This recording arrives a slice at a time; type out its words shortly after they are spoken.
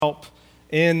help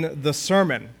in the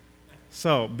sermon.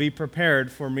 So be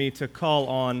prepared for me to call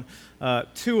on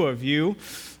two of you,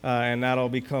 and that'll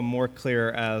become more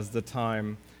clear as the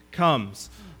time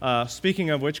comes. Speaking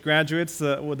of which, graduates,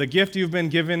 the gift you've been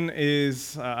given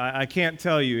is, I can't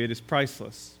tell you, it is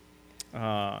priceless.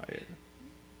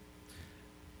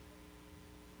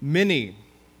 Many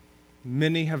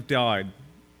have died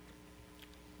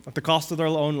at the cost of their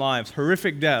own lives,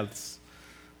 horrific deaths.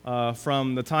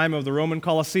 From the time of the Roman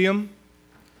Colosseum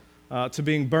to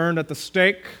being burned at the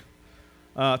stake,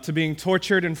 to being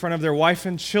tortured in front of their wife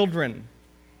and children,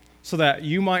 so that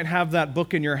you might have that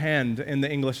book in your hand in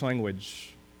the English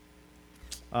language.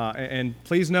 And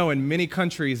please know, in many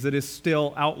countries, it is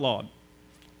still outlawed.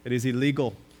 It is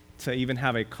illegal to even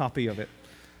have a copy of it.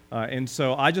 And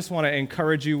so I just want to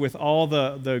encourage you with all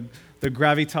the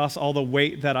gravitas, all the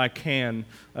weight that I can,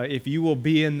 if you will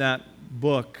be in that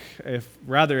book, if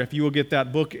you will get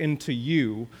that book into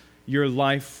you, your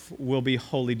life will be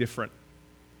wholly different.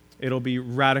 It'll be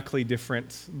radically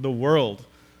different. The world,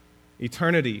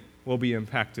 eternity will be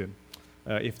impacted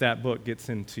if that book gets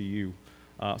into you.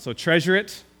 So treasure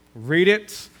it, read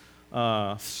it,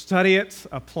 study it,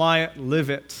 apply it, live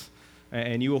it,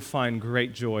 and you will find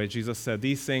great joy. Jesus said,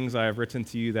 "These things I have written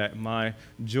to you that my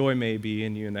joy may be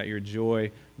in you and that your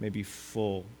joy may be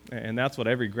full." And that's what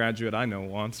every graduate I know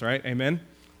wants, right? Amen?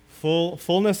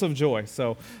 Fullness of joy.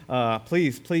 So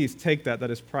please take that. That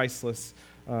is priceless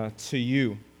to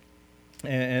you.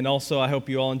 And also, I hope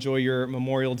you all enjoy your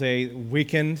Memorial Day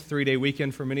weekend, 3-day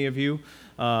weekend for many of you,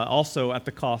 also at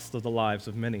the cost of the lives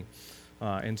of many.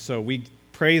 And so we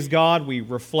praise God, we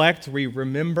reflect, we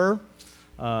remember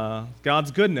God's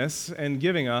goodness in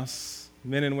giving us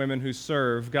men and women who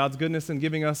serve, God's goodness in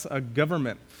giving us a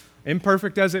government,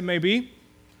 imperfect as it may be,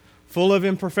 full of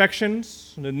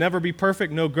imperfections. It'll never be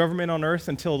perfect. No government on earth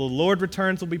until the Lord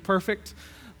returns will be perfect.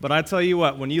 But I tell you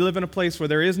what, when you live in a place where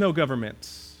there is no government,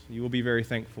 you will be very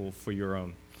thankful for your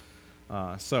own.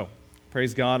 So,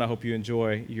 praise God. I hope you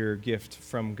enjoy your gift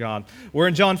from God. We're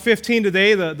in John 15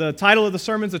 today. The title of the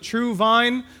sermon is "The True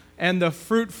Vine and the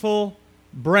Fruitful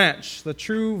Branch." The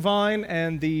true vine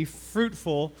and the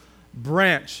fruitful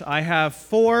branch. I have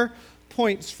 4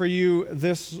 points for you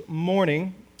this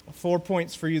morning. 4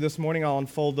 points for you this morning. I'll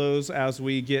unfold those as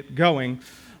we get going.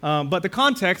 But the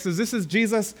context is this is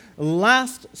Jesus'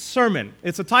 last sermon.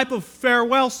 It's a type of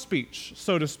farewell speech,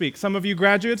 so to speak. Some of you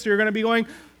graduates, you're going to be going,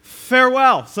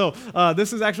 farewell. So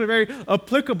this is actually very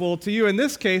applicable to you. In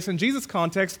this case, in Jesus'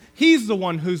 context, he's the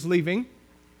one who's leaving.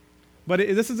 But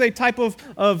this is a type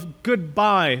of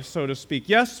goodbye, so to speak.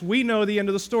 Yes, we know the end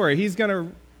of the story. He's going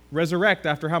to resurrect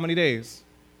after how many days?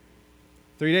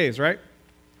 3 days, right?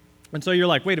 And so you're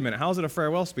like, wait a minute, how is it a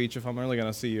farewell speech if I'm only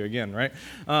going to see you again, right?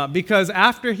 Because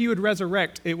after he would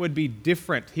resurrect, it would be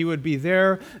different. He would be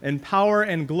there in power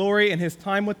and glory, and his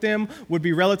time with them would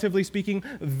be, relatively speaking,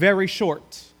 very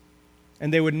short.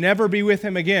 And they would never be with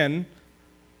him again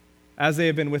as they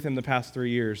have been with him the past 3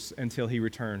 years until he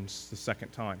returns the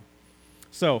second time.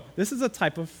 So this is a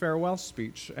type of farewell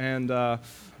speech. And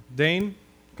Dane,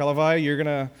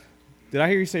 Kalavai, did I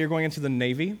hear you say you're going into the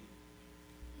Navy?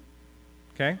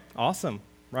 Okay, awesome.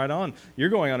 Right on. You're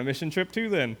going on a mission trip too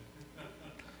then.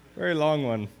 Very long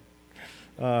one.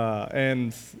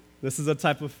 And this is a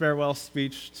type of farewell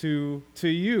speech to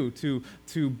you,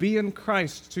 to be in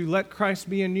Christ, to let Christ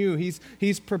be in you.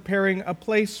 He's preparing a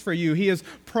place for you. He has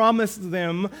promised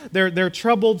them their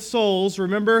troubled souls.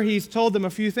 Remember, he's told them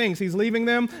a few things. He's leaving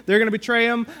them. They're going to betray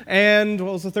him. And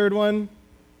what was the third one?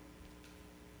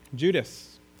 Judas.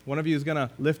 One of you is going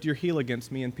to lift your heel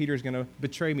against me, and Peter's going to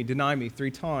betray me, deny me 3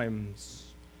 times.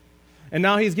 And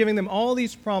now he's giving them all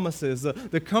these promises,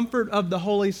 the comfort of the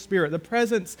Holy Spirit, the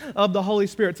presence of the Holy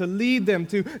Spirit to lead them,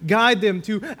 to guide them,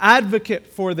 to advocate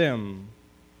for them.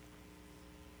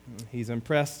 He's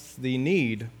impressed the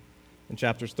need in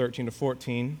chapters 13 to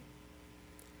 14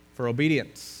 for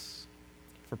obedience,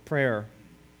 for prayer,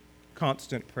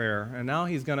 constant prayer. And now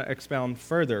he's going to expound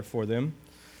further for them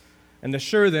and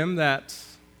assure them that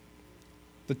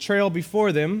the trail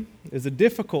before them is a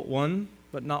difficult one,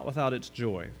 but not without its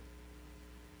joy.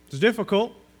 It's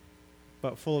difficult,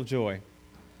 but full of joy.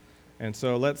 And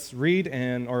so let's read,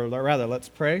 let's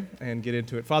pray and get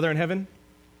into it. Father in heaven,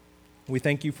 we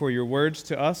thank you for your words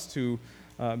to us, to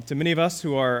many of us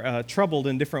who are troubled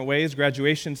in different ways.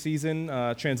 Graduation season,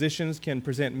 transitions can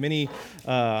present many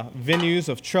venues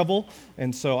of trouble.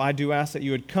 And so I do ask that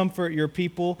you would comfort your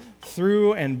people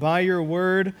through and by your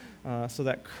word, so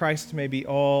that Christ may be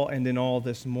all and in all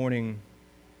this morning.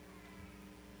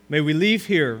 May we leave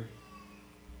here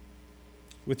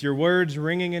with your words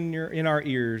ringing in our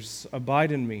ears.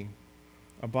 Abide in me.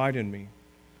 Abide in me.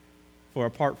 for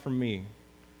apart from me,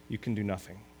 you can do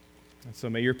nothing. And so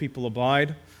may your people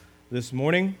abide this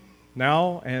morning,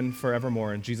 now, and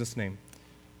forevermore. In Jesus' name,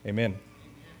 amen.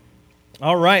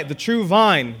 All right, the true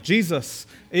vine. Jesus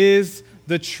is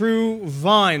the true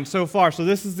vine so far. So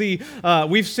this is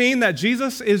we've seen that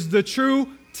Jesus is the true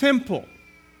temple.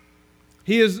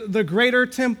 He is the greater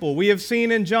temple. We have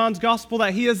seen in John's gospel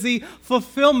that he is the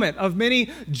fulfillment of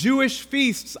many Jewish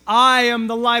feasts. I am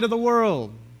the light of the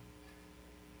world.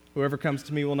 Whoever comes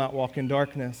to me will not walk in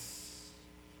darkness.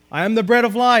 I am the bread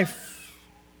of life.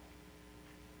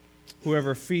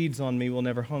 Whoever feeds on me will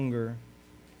never hunger.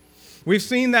 We've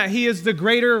seen that he is the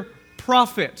greater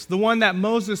prophet, the one that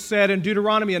Moses said in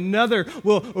Deuteronomy, another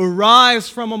will arise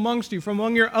from amongst you, from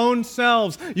among your own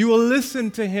selves. You will listen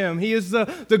to him. He is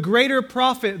the greater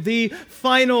prophet, the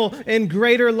final and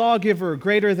greater lawgiver,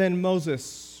 greater than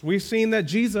Moses. We've seen that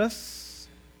Jesus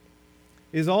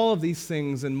is all of these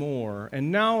things and more.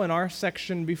 And now in our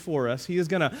section before us, he is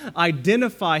going to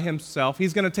identify himself.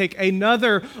 He's going to take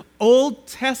another Old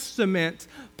Testament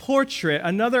portrait,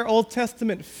 another Old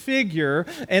Testament figure,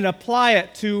 and apply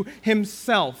it to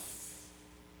himself.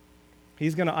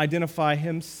 He's going to identify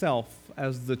himself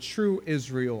as the true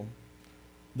Israel,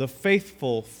 the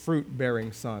faithful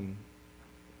fruit-bearing son.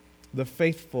 The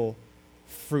faithful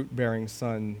fruit-bearing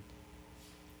son.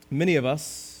 Many of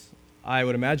us, I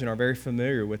would imagine, are very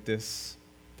familiar with this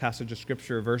passage of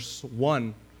Scripture. Verse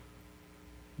 1,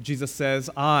 Jesus says,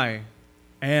 I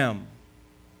am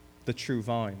the true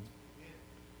vine,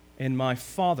 and my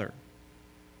Father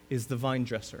is the vine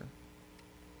dresser.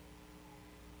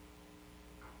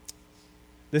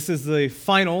 This is the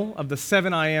final of the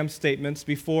 7 I am statements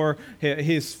before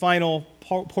his final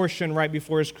portion right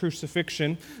before his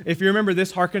crucifixion. If you remember,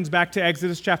 this harkens back to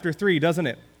Exodus chapter 3, doesn't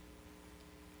it?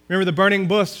 Remember the burning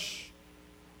bush?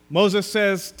 Moses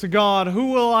says to God,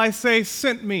 who will I say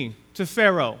sent me to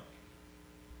Pharaoh?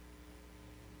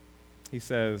 He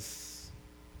says,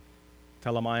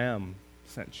 tell him I am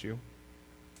sent you.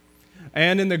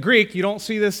 And in the Greek, you don't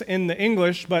see this in the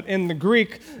English, but in the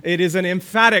Greek, it is an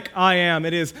emphatic I am.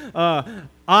 It is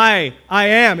I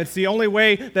am. It's the only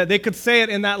way that they could say it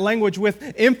in that language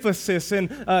with emphasis, and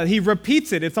he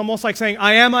repeats it. It's almost like saying,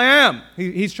 I am, I am.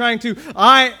 He's trying to,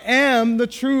 I am the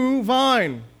true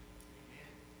vine.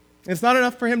 It's not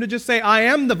enough for him to just say, I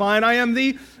am the vine, I am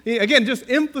the, again, just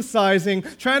emphasizing,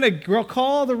 trying to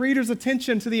call the reader's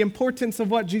attention to the importance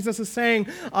of what Jesus is saying.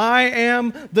 I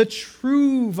am the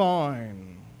true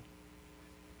vine.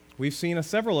 We've seen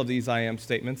several of these I am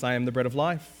statements. I am the bread of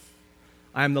life.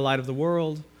 I am the light of the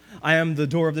world. I am the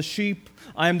door of the sheep.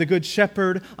 I am the good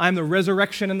shepherd. I am the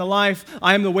resurrection and the life.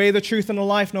 I am the way, the truth, and the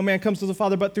life. No man comes to the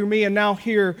Father but through me. And now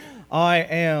here, I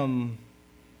am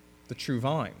the true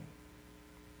vine.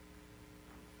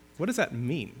 What does that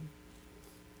mean?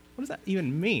 What does that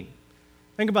even mean?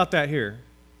 Think about that here.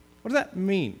 What does that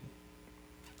mean?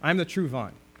 I'm the true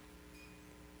vine.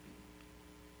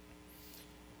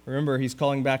 Remember, he's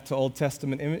calling back to Old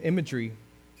Testament imagery.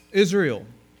 Israel,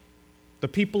 the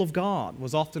people of God,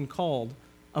 was often called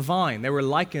a vine. They were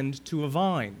likened to a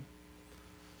vine.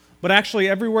 But actually,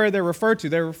 everywhere they're referred to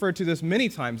this many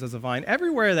times as a vine.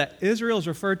 Everywhere that Israel is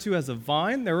referred to as a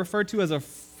vine, they're referred to as a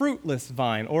fruitless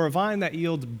vine, or a vine that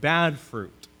yields bad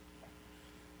fruit.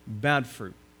 Bad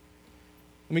fruit.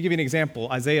 Let me give you an example.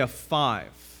 Isaiah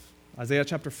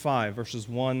chapter 5, verses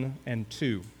 1 and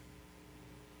 2.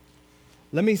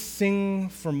 Let me sing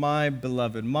for my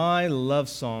beloved, my love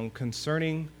song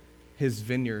concerning his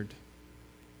vineyard.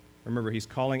 Remember, he's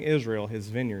calling Israel his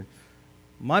vineyard.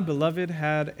 My beloved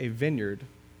had a vineyard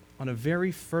on a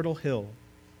very fertile hill.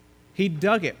 He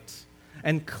dug it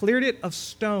and cleared it of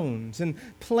stones and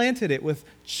planted it with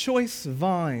choice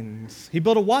vines. He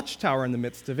built a watchtower in the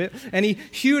midst of it, and he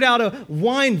hewed out a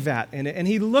wine vat in it, and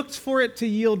he looked for it to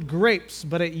yield grapes,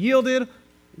 but it yielded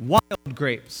wild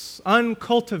grapes,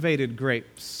 uncultivated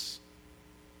grapes,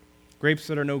 grapes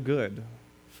that are no good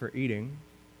for eating.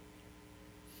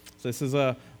 So this is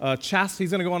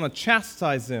he's going to go on to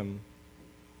chastise them.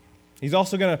 He's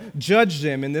also going to judge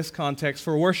them in this context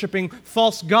for worshiping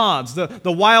false gods.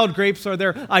 The wild grapes are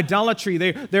their idolatry.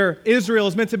 Israel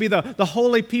is meant to be the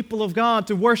holy people of God,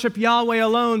 to worship Yahweh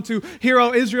alone, to hear,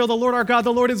 O Israel, the Lord our God,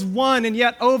 the Lord is one. And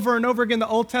yet over and over again, the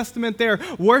Old Testament, they're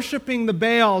worshiping the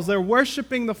Baals. They're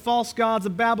worshiping the false gods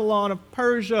of Babylon, of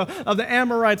Persia, of the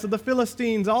Amorites, of the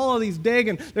Philistines, all of these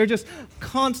Dagon. They're just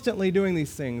constantly doing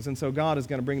these things. And so God is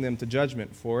going to bring them to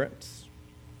judgment for it.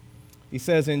 He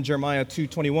says in Jeremiah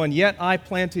 2:21, yet I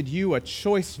planted you a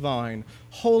choice vine,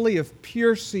 wholly of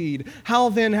pure seed. How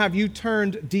then have you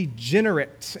turned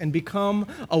degenerate and become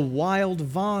a wild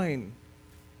vine?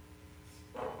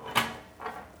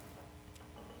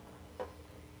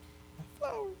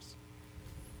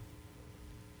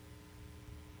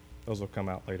 Those will come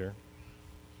out later.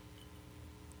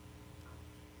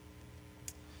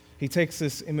 He takes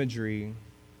this imagery,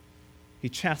 he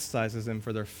chastises them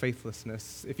for their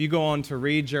faithlessness. If you go on to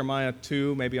read Jeremiah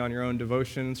 2, maybe on your own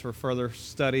devotions for further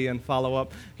study and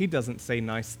follow-up, he doesn't say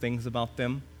nice things about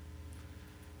them.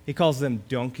 He calls them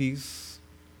donkeys.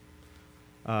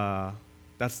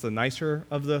 That's the nicer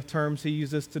of the terms he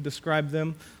uses to describe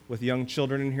them. With young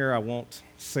children in here, I won't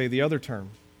say the other term.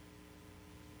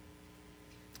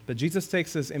 But Jesus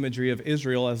takes this imagery of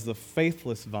Israel as the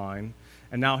faithless vine,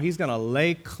 and now he's going to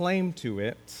lay claim to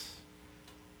it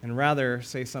and rather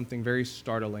say something very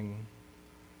startling.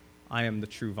 I am the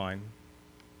true vine.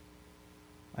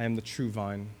 I am the true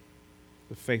vine,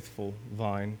 the faithful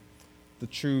vine, the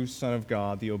true Son of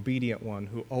God, the obedient one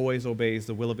who always obeys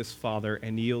the will of his Father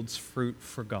and yields fruit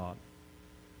for God.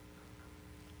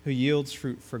 Who yields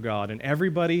fruit for God. And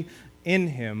everybody in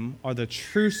him are the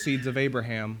true seeds of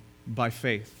Abraham by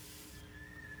faith.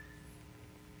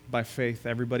 By faith,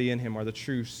 everybody in him are the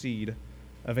true seed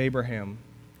of Abraham.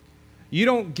 You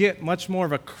don't get much more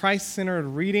of a Christ-centered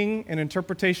reading and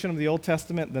interpretation of the Old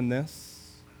Testament than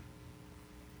this.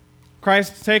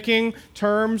 Christ taking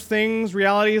terms, things,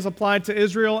 realities applied to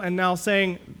Israel and now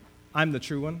saying, I'm the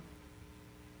true one.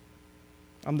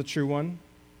 I'm the true one.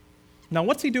 Now,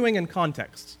 what's he doing in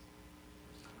context?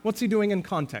 What's he doing in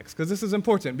context? Because this is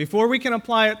important. Before we can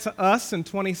apply it to us in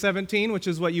 2017, which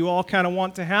is what you all kind of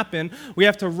want to happen, we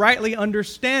have to rightly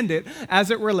understand it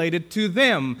as it related to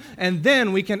them. And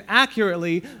then we can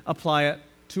accurately apply it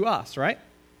to us, right?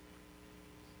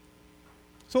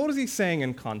 So what is he saying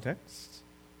in context?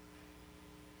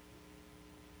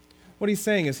 What he's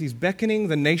saying is he's beckoning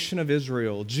the nation of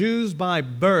Israel, Jews by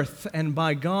birth and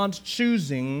by God's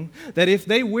choosing, that if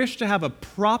they wish to have a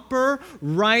proper,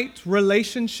 right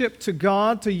relationship to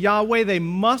God, to Yahweh, they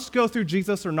must go through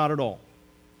Jesus or not at all.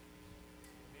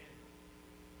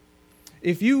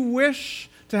 If you wish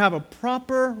to have a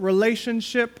proper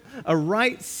relationship, a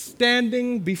right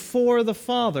standing before the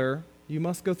Father, you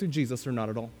must go through Jesus or not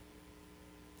at all.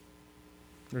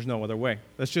 There's no other way.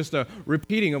 That's just a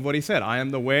repeating of what he said. I am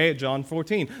the way, John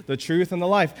 14, the truth and the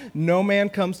life. No man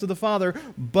comes to the Father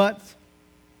but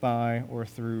by or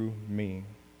through me.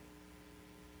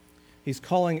 He's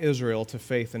calling Israel to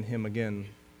faith in him again.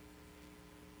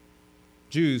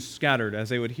 Jews scattered as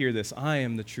they would hear this, I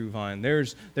am the true vine. There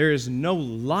is no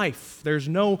life. There's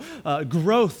no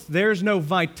growth. There's no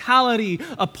vitality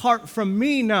apart from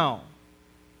me now.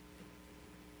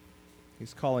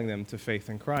 He's calling them to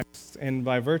faith in Christ, and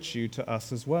by virtue to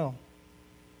us as well.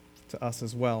 To us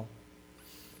as well.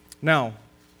 Now,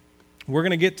 we're going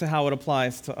to get to how it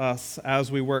applies to us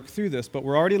as we work through this, but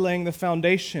we're already laying the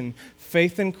foundation,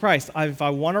 faith in Christ. If I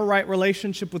want a right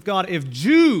relationship with God, if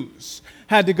Jews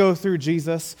had to go through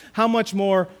Jesus, how much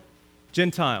more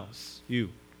Gentiles, you,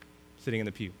 sitting in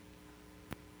the pew.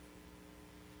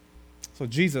 So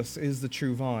Jesus is the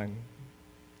true vine.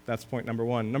 That's point number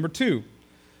one. Number two,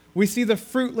 we see the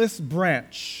fruitless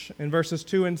branch in verses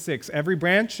 2 and 6. Every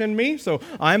branch in me, so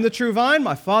I am the true vine,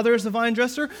 my Father is the vine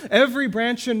dresser. Every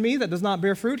branch in me that does not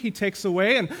bear fruit, he takes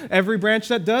away, and every branch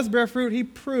that does bear fruit, he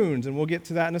prunes. And we'll get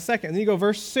to that in a second. And then you go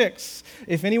verse 6.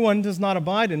 If anyone does not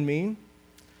abide in me,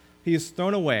 he is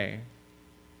thrown away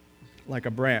like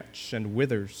a branch and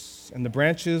withers. And the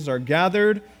branches are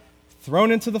gathered,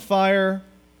 thrown into the fire,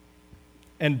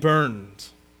 and burned.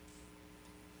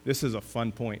 This is a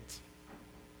fun point,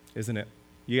 isn't it?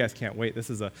 You guys can't wait. This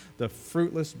is the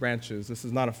fruitless branches. This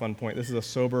is not a fun point. This is a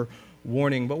sober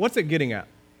warning. But what's it getting at?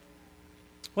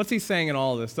 What's he saying in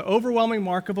all of this? The overwhelming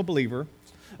mark of a believer,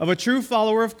 of a true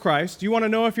follower of Christ. You want to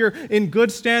know if you're in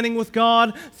good standing with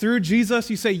God through Jesus?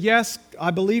 You say, yes,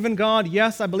 I believe in God.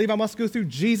 Yes, I believe I must go through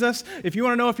Jesus. If you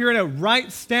want to know if you're in a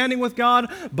right standing with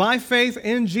God by faith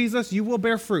in Jesus, you will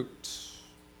bear fruit.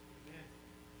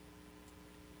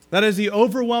 That is the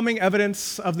overwhelming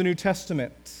evidence of the New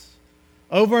Testament.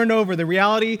 Over and over, the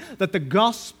reality that the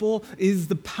gospel is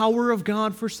the power of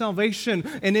God for salvation,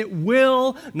 and it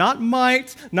will, not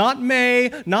might, not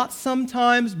may, not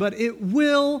sometimes, but it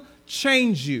will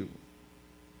change you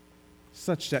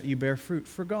such that you bear fruit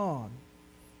for God.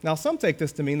 Now, some take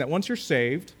this to mean that once you're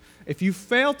saved, if you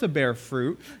fail to bear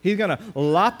fruit, he's going to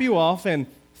lop you off and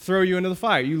throw you into the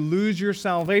fire. You lose your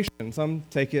salvation. Some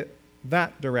take it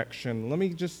that direction. Let me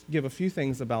just give a few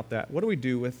things about that. What do we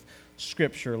do with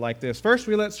Scripture like this? First,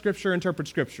 we let Scripture interpret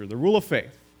Scripture, the rule of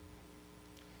faith.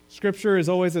 Scripture is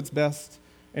always its best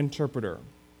interpreter.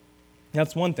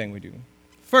 That's one thing we do.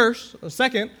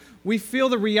 Second, we feel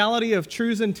the reality of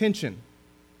truth's intention.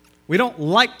 We don't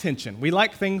like tension. We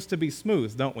like things to be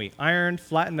smooth, don't we? Ironed,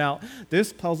 flattened out.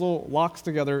 This puzzle locks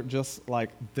together just like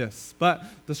this. But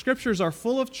the scriptures are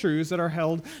full of truths that are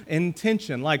held in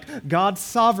tension, like God's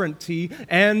sovereignty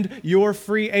and your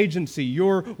free agency,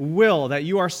 your will, that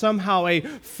you are somehow a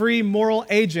free moral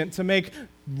agent to make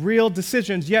real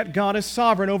decisions, yet God is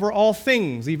sovereign over all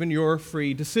things, even your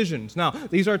free decisions. Now,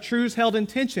 these are truths held in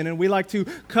tension, and we like to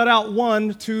cut out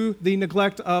one to the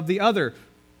neglect of the other.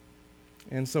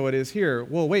 And so it is here.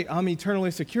 Well, wait, I'm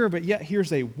eternally secure, but yet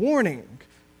here's a warning.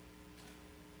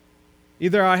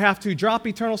 Either I have to drop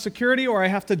eternal security or I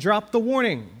have to drop the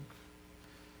warning.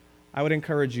 I would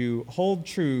encourage you, hold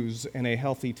truths in a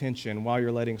healthy tension while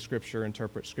you're letting Scripture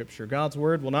interpret Scripture. God's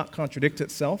Word will not contradict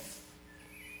itself.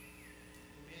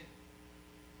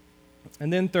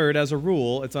 And then third, as a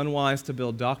rule, it's unwise to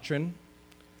build doctrine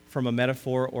from a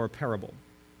metaphor or a parable.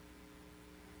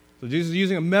 So Jesus is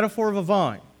using a metaphor of a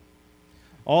vine.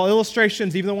 All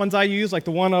illustrations, even the ones I use, like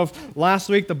the one of last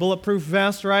week, the bulletproof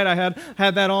vest, right? I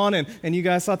had that on, and you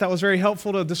guys thought that was very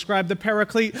helpful to describe the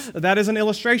paraclete. That is an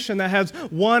illustration that has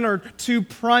one or two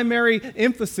primary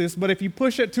emphasis, but if you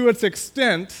push it to its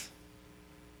extent,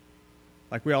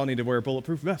 like we all need to wear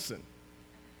bulletproof vests and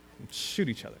shoot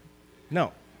each other.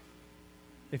 No.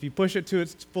 If you push it to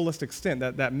its fullest extent,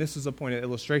 that misses the point of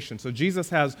illustration. So Jesus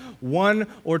has one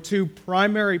or two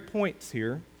primary points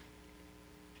here,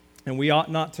 and we ought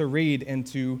not to read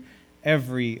into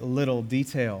every little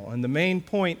detail. And the main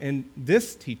point in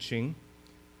this teaching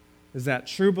is that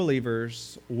true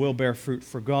believers will bear fruit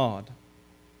for God.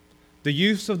 The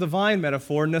use of the vine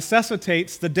metaphor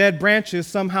necessitates the dead branches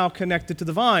somehow connected to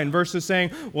the vine versus saying,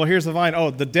 well, here's the vine,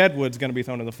 the dead wood's going to be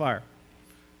thrown in the fire.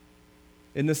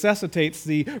 It necessitates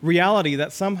the reality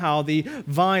that somehow the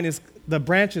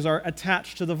branches are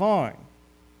attached to the vine.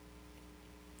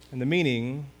 And the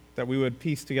meaning that we would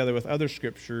piece together with other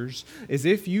scriptures is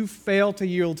if you fail to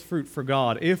yield fruit for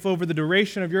God, if over the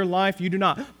duration of your life you do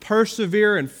not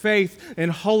persevere in faith, in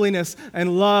holiness,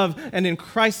 and love, and in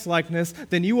Christ-likeness,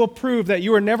 then you will prove that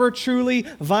you are never truly,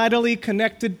 vitally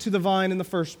connected to the vine in the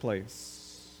first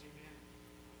place.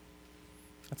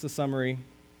 That's a summary,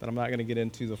 but I'm not going to get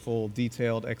into the full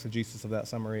detailed exegesis of that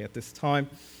summary at this time.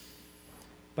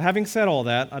 But having said all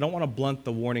that, I don't want to blunt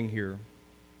the warning here.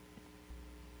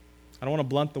 I don't want to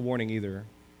blunt the warning either.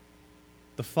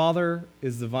 The Father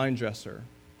is the vine dresser,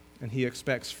 and He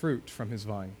expects fruit from His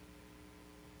vine.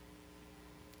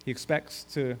 He expects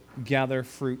to gather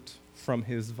fruit from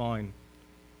His vine.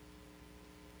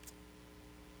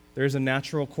 There's a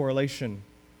natural correlation.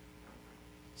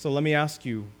 So let me ask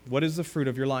you, what is the fruit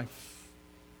of your life?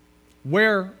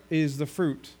 Where is the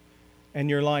fruit in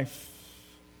your life?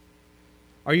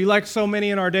 Are you like so many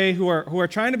in our day who are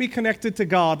trying to be connected to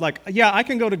God? Like, yeah, I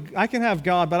can have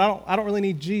God, but I don't really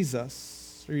need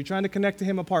Jesus. Are you trying to connect to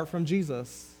Him apart from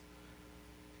Jesus?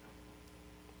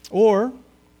 Or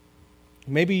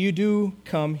maybe you do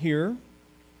come here,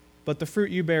 but the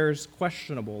fruit you bear is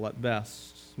questionable at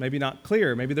best. Maybe not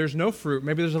clear. Maybe there's no fruit.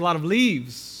 Maybe there's a lot of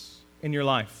leaves in your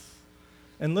life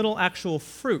and little actual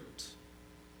fruit.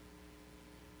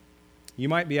 You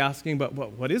might be asking, but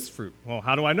what is fruit? Well,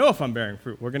 how do I know if I'm bearing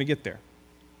fruit? We're going to get there.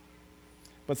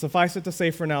 But suffice it to say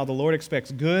for now, the Lord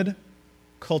expects good,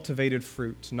 cultivated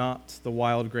fruit, not the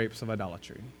wild grapes of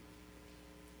idolatry.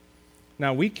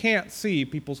 Now, we can't see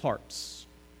people's hearts,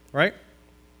 right?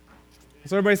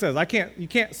 So everybody says, you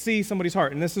can't see somebody's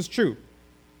heart, and this is true.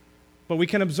 But we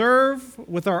can observe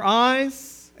with our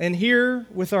eyes and hear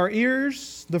with our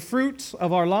ears the fruit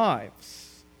of our lives.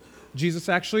 Jesus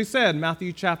actually said,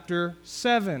 Matthew chapter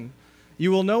 7, you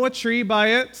will know a tree by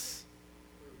its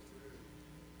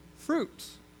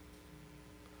fruit.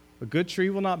 A good tree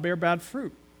will not bear bad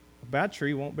fruit. A bad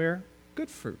tree won't bear good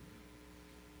fruit.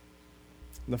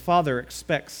 The Father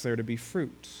expects there to be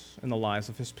fruit in the lives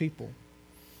of His people.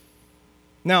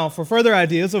 Now, for further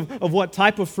ideas of what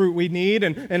type of fruit we need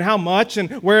and how much and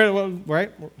where,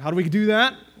 right, how do we do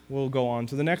that? We'll go on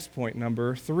to the next point,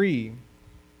 number 3.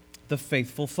 The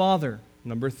faithful father.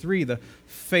 Number 3, the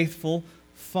faithful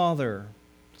father.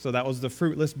 So that was the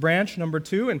fruitless branch, number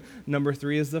 2, and number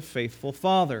 3 is the faithful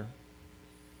father.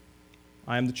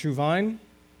 I am the true vine,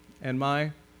 and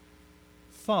my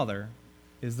Father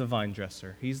is the vine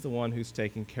dresser. He's the one who's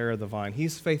taking care of the vine.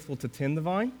 He's faithful to tend the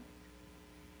vine.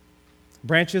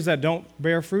 Branches that don't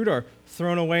bear fruit are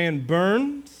thrown away and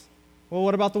burned. Well,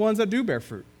 what about the ones that do bear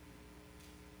fruit?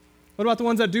 What about the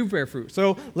ones that do bear fruit?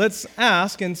 So let's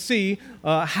ask and see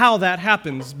how that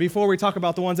happens. Before we talk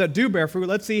about the ones that do bear fruit,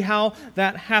 let's see how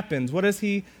that happens. What does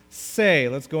He say?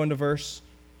 Let's go into verse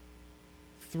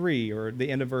 3, or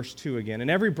the end of verse 2 again. And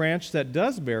every branch that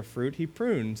does bear fruit, He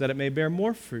prunes, that it may bear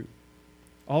more fruit.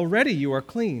 Already you are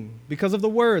clean because of the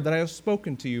word that I have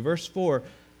spoken to you. Verse 4,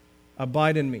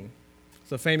 abide in me.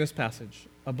 It's a famous passage.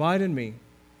 Abide in me,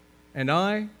 and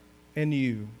I in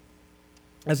you.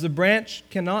 As the branch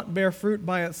cannot bear fruit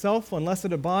by itself unless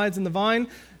it abides in the vine,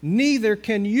 neither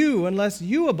can you unless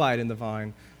you abide in the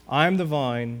vine. I am the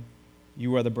vine,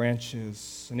 you are the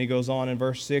branches. And he goes on in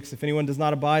verse 6, if anyone does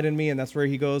not abide in me, and that's where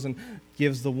he goes and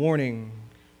gives the warning.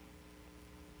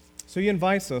 So he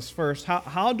invites us first.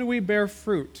 How do we bear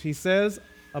fruit? He says,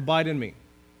 abide in me.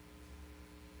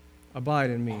 Abide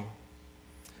in me.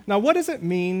 Now, what does it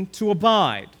mean to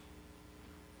abide?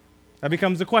 That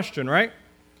becomes the question, right?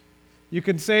 You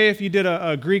could say if you did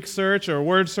a Greek search or a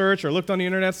word search or looked on the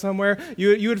internet somewhere,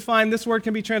 you would find this word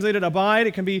can be translated abide.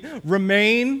 It can be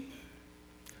remain,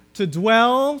 to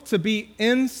dwell, to be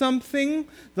in something.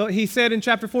 He said in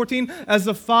chapter 14, as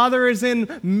the Father is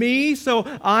in me, so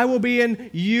I will be in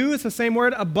you. It's the same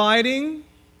word, abiding.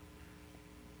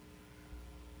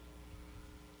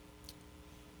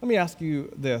 Let me ask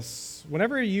you this.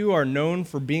 Whenever you are known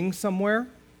for being somewhere,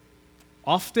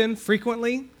 often,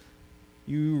 frequently,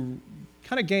 you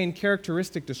kind of gain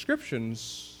characteristic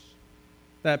descriptions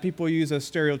that people use as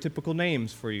stereotypical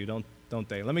names for you, don't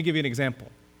they? Let me give you an example.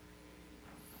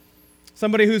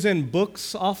 Somebody who's in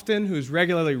books often, who's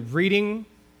regularly reading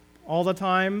all the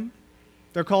time,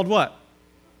 they're called what?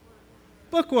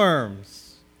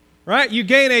 Bookworms, right? You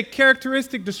gain a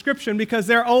characteristic description because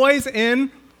they're always in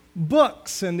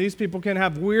books. And these people can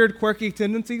have weird, quirky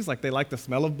tendencies, like they like the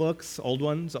smell of books, old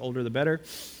ones, the older the better.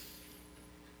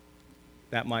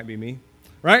 That might be me,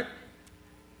 right?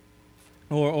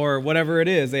 Or whatever it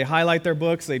is. They highlight their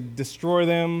books, they destroy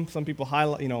them. Some people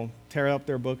tear up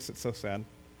their books. It's so sad.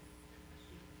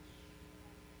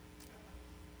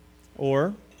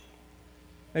 Or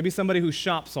maybe somebody who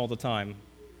shops all the time.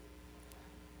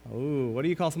 Ooh, what do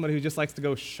you call somebody who just likes to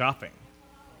go shopping?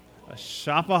 A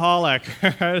shopaholic.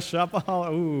 A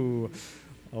shopaholic. Ooh,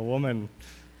 a woman.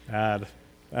 Bad.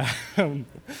 A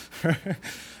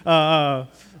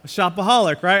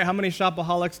shopaholic, right? How many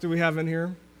shopaholics do we have in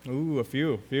here? Ooh, a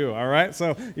few. All right,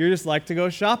 so you just like to go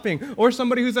shopping. Or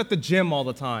somebody who's at the gym all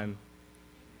the time.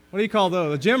 What do you call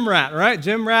those? A gym rat, right?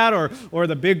 Gym rat or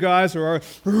the big guys who are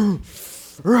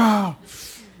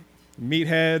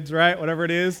meatheads, right? Whatever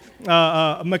it is.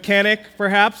 A mechanic,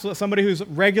 perhaps. Somebody who's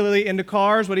regularly into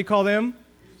cars. What do you call them?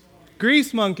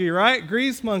 Grease monkey, right?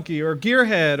 Grease monkey or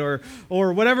gearhead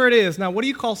or whatever it is. Now, what do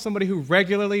you call somebody who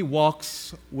regularly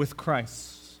walks with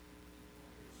Christ?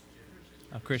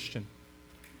 A Christian.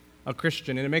 A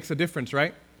Christian. And it makes a difference,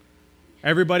 right?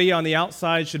 Everybody on the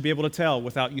outside should be able to tell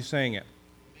without you saying it.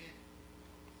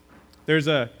 There's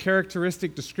a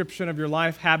characteristic description of your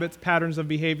life, habits, patterns of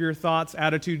behavior, thoughts,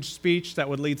 attitudes, speech that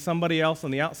would lead somebody else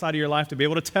on the outside of your life to be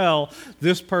able to tell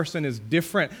this person is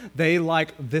different. They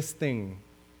like this thing.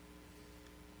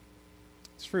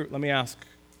 It's fruit. Let me ask,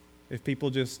 if people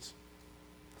just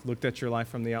looked at your life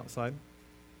from the outside,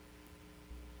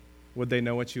 would they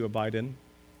know what you abide in?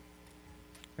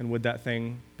 And would that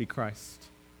thing be Christ?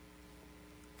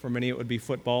 For many it would be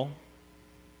football,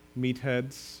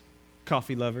 meatheads,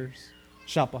 coffee lovers,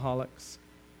 shopaholics,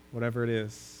 whatever it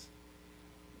is.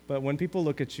 But when people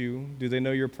look at you, do they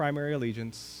know your primary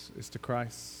allegiance is to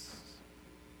Christ?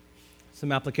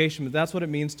 Some application, but that's what it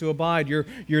means to abide.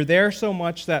 You're there so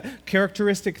much that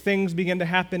characteristic things begin to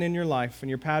happen in your life, and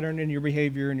your pattern, and your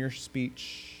behavior, and your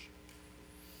speech.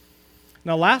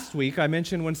 Now, last week I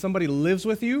mentioned when somebody lives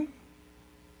with you,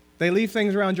 they leave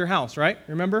things around your house, right?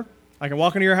 Remember? I can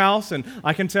walk into your house and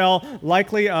I can tell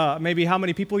likely maybe how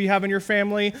many people you have in your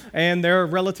family and their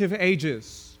relative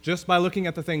ages just by looking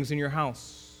at the things in your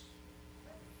house.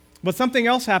 But something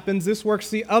else happens. This works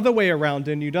the other way around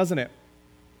in you, doesn't it?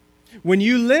 When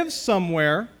you live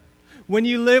somewhere, when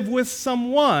you live with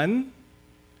someone,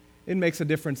 it makes a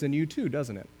difference in you too,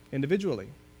 doesn't it? Individually.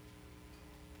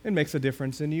 It makes a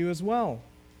difference in you as well.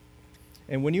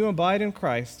 And when you abide in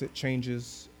Christ, it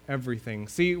changes everything.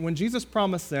 See, when Jesus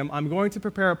promised them, I'm going to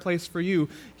prepare a place for you,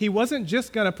 he wasn't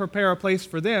just going to prepare a place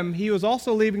for them, he was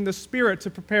also leaving the Spirit to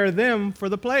prepare them for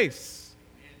the place.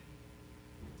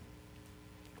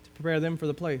 To prepare them for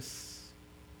the place.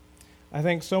 I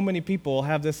think so many people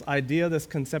have this idea, this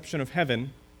conception of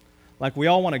heaven, like we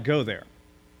all want to go there,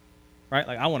 right?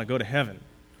 Like, I want to go to heaven.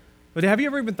 But have you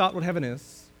ever even thought what heaven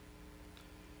is?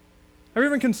 Have you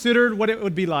ever considered what it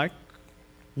would be like?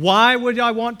 Why would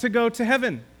I want to go to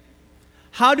heaven?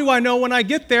 How do I know when I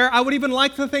get there I would even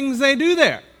like the things they do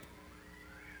there?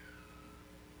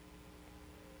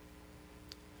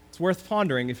 It's worth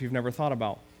pondering if you've never thought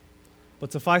about.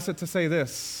 But suffice it to say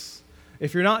this: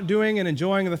 if you're not doing and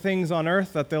enjoying the things on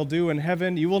earth that they'll do in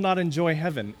heaven, you will not enjoy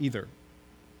heaven either.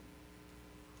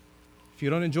 if you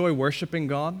don't enjoy worshiping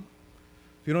God,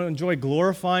 if you don't enjoy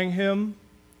glorifying Him,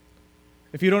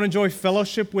 if you don't enjoy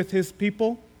fellowship with His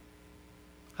people,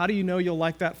 how do you know you'll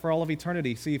like that for all of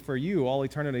eternity? See, for you, all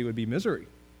eternity would be misery.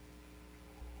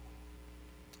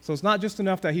 So it's not just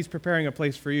enough that He's preparing a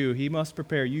place for you. He must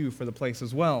prepare you for the place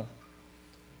as well.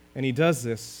 And He does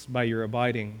this by your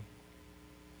abiding.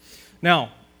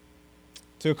 Now,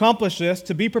 to accomplish this,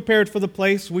 to be prepared for the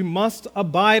place, we must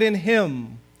abide in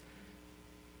Him.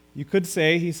 You could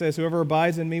say, He says, whoever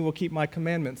abides in me will keep my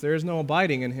commandments. There is no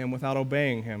abiding in Him without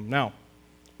obeying Him. Now,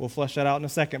 we'll flesh that out in a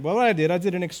second. But what I did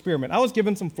an experiment. I was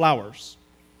given some flowers.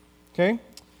 Okay?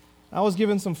 I was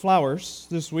given some flowers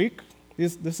this week.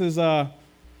 This is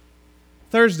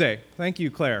Thursday. Thank you,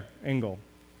 Claire Engel.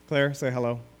 Claire, say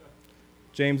hello.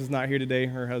 James is not here today,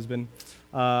 her husband.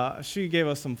 She gave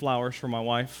us some flowers for my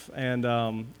wife. And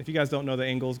if you guys don't know the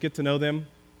Engels, get to know them.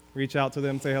 Reach out to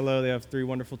them, say hello. They have 3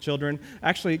 wonderful children.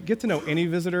 Actually, get to know any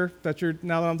visitor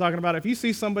now that I'm talking about. If you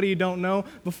see somebody you don't know,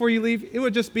 before you leave, it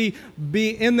would just be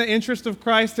in the interest of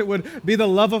Christ. It would be the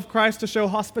love of Christ to show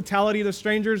hospitality to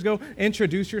strangers. Go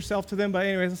introduce yourself to them. But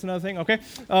anyways, that's another thing, okay?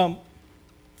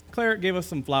 Claire gave us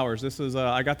some flowers. This is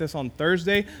I got this on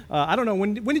Thursday. I don't know,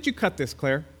 when did you cut this,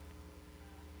 Claire?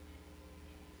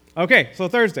 Okay, so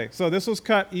Thursday. So this was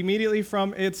cut immediately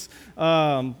from its,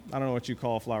 I don't know what you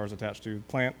call flowers attached to,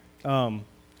 plant.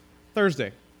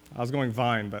 Thursday. I was going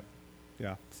vine, but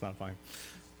yeah, it's not vine.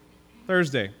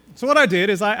 Thursday. So what I did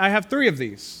is I have 3 of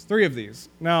these.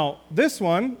 Now, this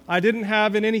one I didn't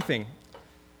have in anything.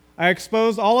 I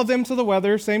exposed all of them to the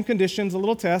weather, same conditions, a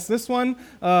little test. This one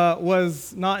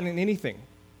was not in anything.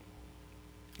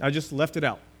 I just left it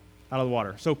out of the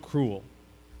water. So cruel.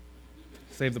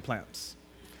 Save the plants.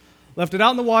 Left it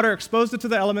out in the water, exposed it to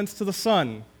the elements, to the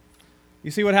sun.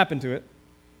 You see what happened to it?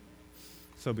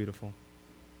 So beautiful.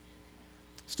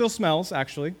 Still smells,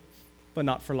 actually, but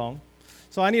not for long.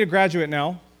 So I need a graduate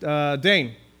now.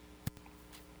 Dane.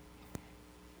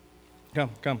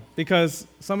 Come. Because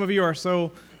some of you are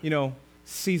so,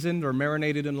 seasoned or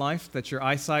marinated in life that your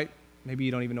eyesight, maybe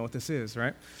you don't even know what this is,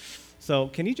 right? So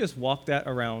can you just walk that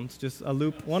around, just a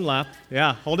loop, 1 lap?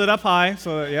 Yeah, hold it up high.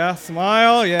 So, yeah,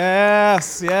 smile.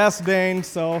 Yes, Dane.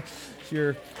 So it's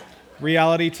your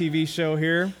reality TV show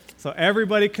here. So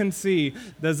everybody can see.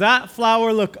 Does that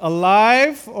flower look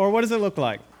alive, or what does it look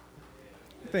like?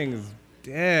 The thing is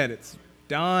dead. It's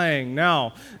dying.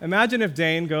 Now, imagine if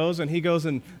Dane goes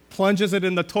and plunges it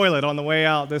in the toilet on the way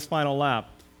out this final lap.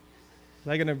 Is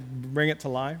that going to bring it to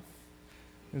life?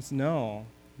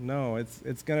 No,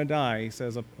 it's going to die. He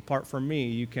says, apart from me,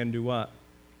 you can do what?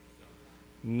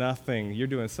 Nothing. You're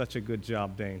doing such a good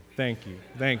job, Dane. Thank you.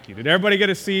 Did everybody get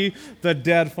to see the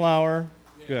dead flower?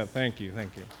 Good. Thank you.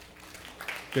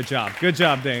 Good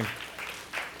job, Dane.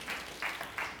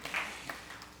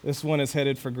 This one is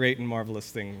headed for great and marvelous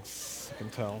things, I can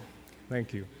tell.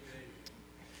 Thank you.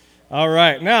 All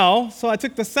right, now, so I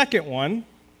took the second one,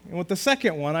 and with the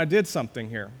second one, I did something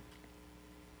here.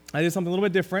 I did something a little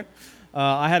bit different.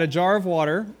 I had a jar of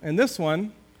water, and this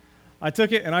one, I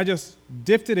took it and I just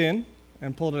dipped it in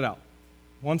and pulled it out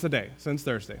once a day since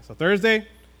Thursday. So Thursday,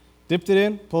 dipped it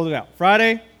in, pulled it out.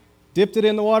 Friday, dipped it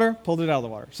in the water, pulled it out of the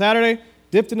water. Saturday,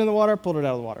 dipped it in the water, pulled it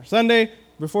out of the water. Sunday,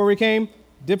 before we came,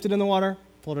 dipped it in the water,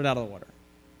 pulled it out of the water.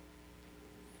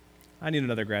 I need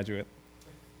another graduate.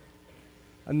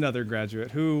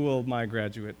 Who will my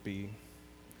graduate be?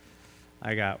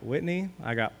 I got Whitney.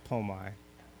 I got Pauley.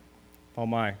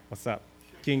 Pauley, what's up?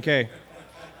 King K.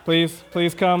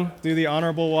 Please come do the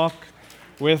honorable walk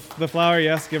with the flower.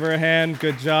 Yes, give her a hand.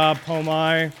 Good job,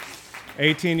 Pauley.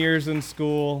 18 years in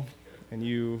school, and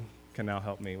you can now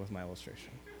help me with my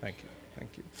illustration. Thank you.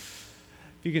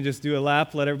 If you can just do a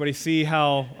lap, let everybody see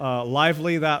how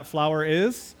lively that flower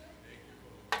is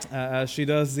as she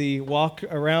does the walk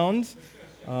around.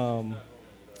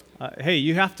 Hey,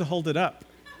 you have to hold it up.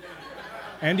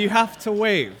 And you have to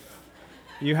wave.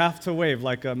 You have to wave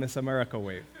like a Miss America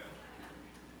wave.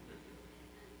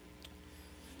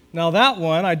 Now that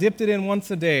one, I dipped it in once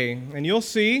a day, and you'll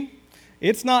see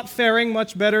it's not faring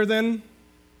much better than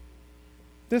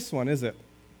this one, is it?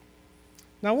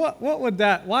 Now what would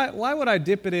that, why would I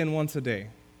dip it in once a day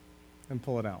and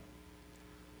pull it out?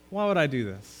 Why would I do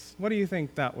this? What do you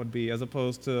think that would be as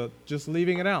opposed to just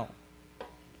leaving it out?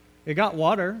 It got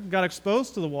water, got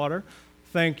exposed to the water.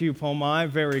 Thank you, Pauley.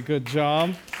 Very good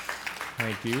job.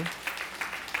 Thank you.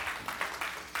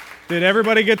 Did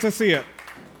everybody get to see it?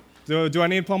 Do I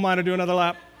need Pauley to do another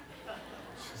lap?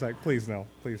 She's like, please no.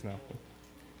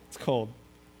 It's cold.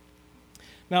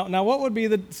 Now what would be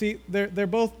they're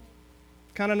both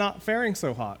kind of not faring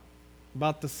so hot,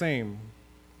 about the same.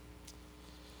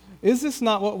 Is this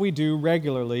not what we do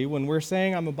regularly when we're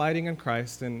saying I'm abiding in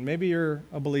Christ? And maybe you're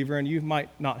a believer and you might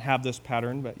not have this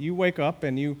pattern, but you wake up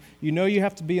and you know you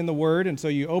have to be in the Word, and so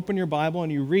you open your Bible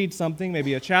and you read something,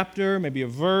 maybe a chapter, maybe a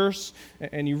verse,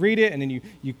 and you read it, and then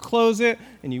you close it,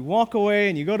 and you walk away,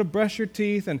 and you go to brush your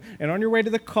teeth, and on your way to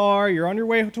the car, you're on your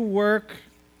way to work.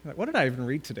 Like, what did I even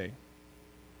read today?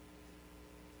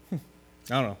 I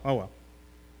don't know. Oh, well.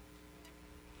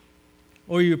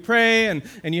 Or you pray and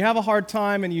you have a hard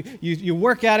time and you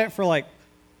work at it for like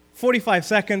 45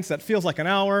 seconds. That feels like an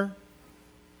hour.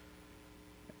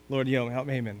 Lord, help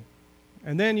me, amen.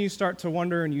 And then you start to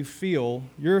wonder and you feel,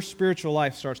 your spiritual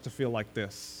life starts to feel like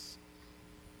this.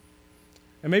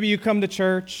 And maybe you come to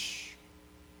church,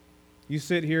 you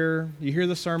sit here, you hear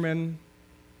the sermon,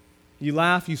 you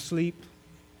laugh, you sleep.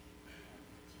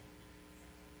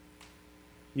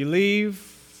 You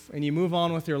leave and you move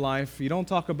on with your life. You don't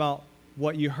talk about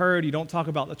what you heard. You don't talk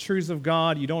about the truths of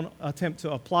God. You don't attempt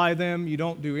to apply them. You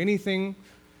don't do anything.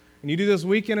 And you do this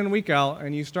week in and week out,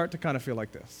 and you start to kind of feel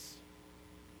like this.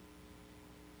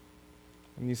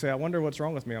 And you say, I wonder what's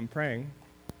wrong with me. I'm praying.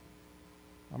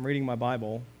 I'm reading my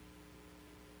Bible.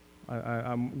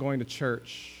 I'm going to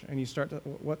church. And you start to,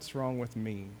 what's wrong with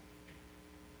me?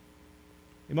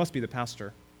 It must be the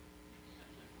pastor.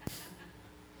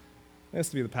 It has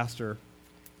to be the pastor.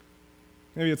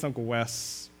 Maybe it's Uncle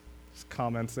Wes. His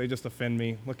comments, they just offend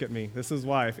me. Look at me. This is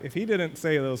why. If he didn't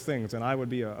say those things, then I would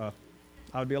be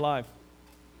alive.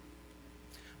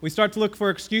 We start to look for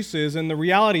excuses, and the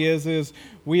reality is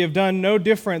we have done no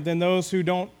different than those who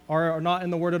are not in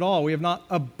the Word at all. We have not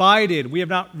abided. We have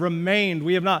not remained.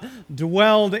 We have not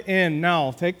dwelled in.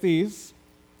 Now, take these.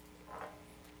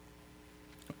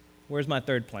 Where's my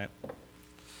third plant?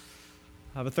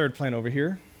 I have a third plant over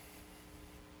here.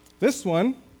 This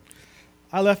one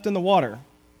I left in the water.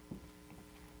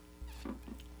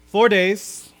 4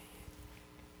 days.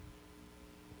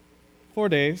 4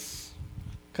 days.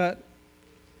 Cut.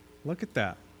 Look at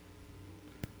that.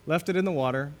 Left it in the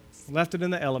water. Left it in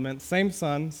the elements. Same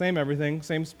sun, same everything,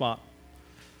 same spot.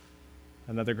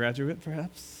 Another graduate,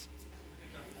 perhaps?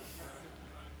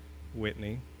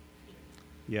 Whitney.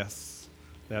 Yes.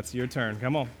 That's your turn.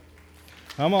 Come on.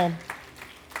 Come on.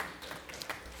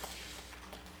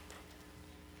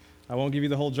 I won't give you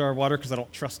the whole jar of water because I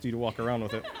don't trust you to walk around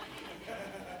with it.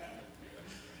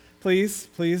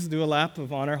 Please do a lap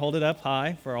of honor. Hold it up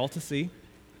high for all to see.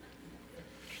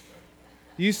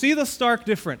 You see the stark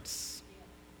difference.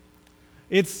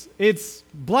 It's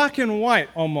black and white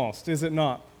almost, is it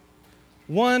not?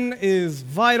 One is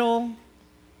vital,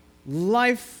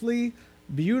 lively,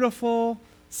 beautiful,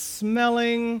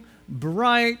 smelling,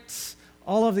 bright,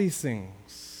 all of these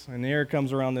things. And here it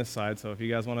comes around this side, so if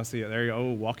you guys want to see it, there you go.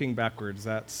 Oh, walking backwards.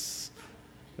 That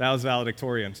was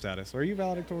valedictorian status. Are you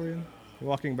valedictorian?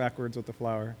 Walking backwards with the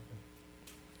flower.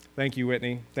 Thank you,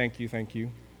 Whitney. Thank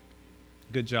you.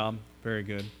 Good job. Very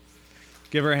good.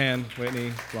 Give her a hand,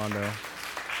 Whitney Blondo.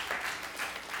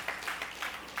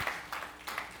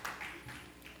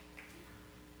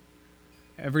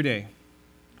 Every day,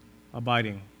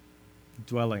 abiding,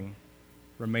 dwelling,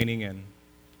 remaining in,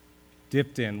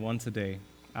 dipped in once a day,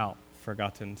 out,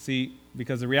 forgotten. See,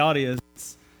 because the reality is,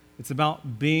 it's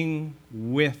about being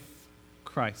with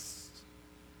Christ.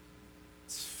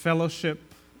 It's fellowship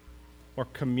or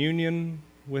communion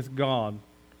with God.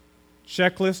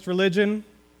 Checklist religion,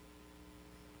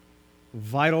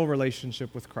 vital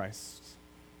relationship with Christ.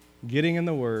 Getting in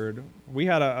the Word. We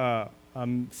had a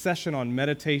session on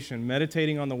meditation,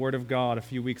 meditating on the Word of God a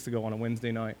few weeks ago on a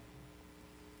Wednesday night.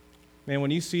 Man,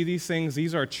 when you see these things,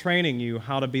 these are training you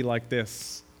how to be like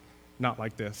this, not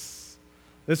like this.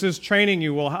 This is training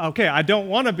you, well, okay, I don't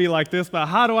want to be like this, but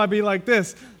how do I be like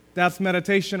this? That's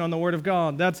meditation on the Word of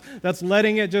God. That's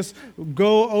letting it just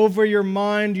go over your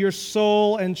mind, your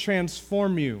soul, and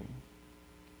transform you.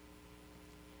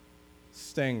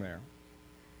 Staying there.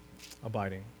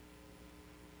 Abiding.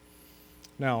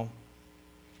 Now,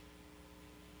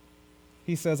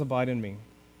 he says, abide in me.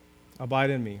 Abide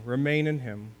in me. Remain in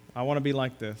him. I want to be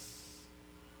like this.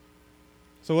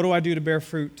 So what do I do to bear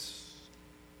fruit?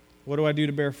 What do I do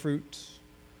to bear fruit?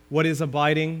 What is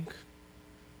abiding?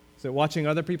 Is it watching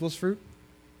other people's fruit?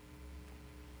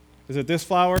 Is it this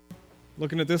flower?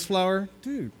 Looking at this flower?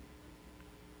 Dude,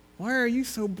 why are you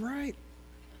so bright?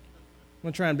 I'm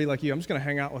going to try and be like you. I'm just going to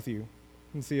hang out with you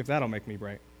and see if that'll make me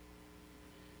bright.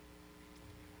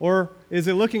 Or is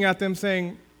it looking at them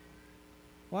saying,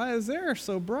 why is theirs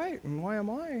so bright and why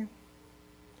am I?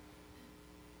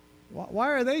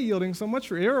 Why are they yielding so much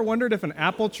fruit? You ever wondered if an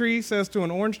apple tree says to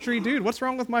an orange tree, dude, what's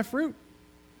wrong with my fruit?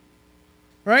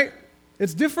 Right?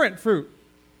 It's different fruit.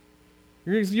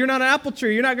 You're not an apple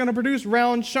tree. You're not going to produce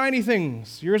round, shiny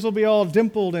things. Yours will be all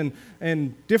dimpled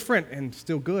and different and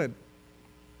still good.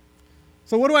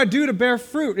 So what do I do to bear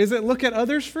fruit? Is it look at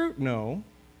others' fruit? No.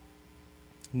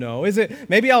 No. Is it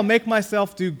maybe I'll make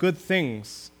myself do good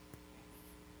things?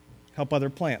 Help other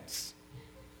plants.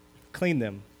 Clean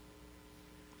them.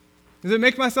 Does it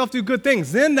make myself do good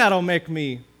things? Then that'll make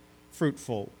me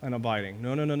fruitful and abiding.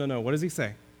 No. What does he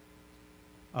say?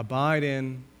 Abide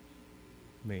in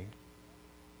me.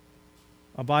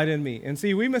 Abide in me. And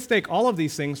see, we mistake all of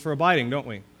these things for abiding, don't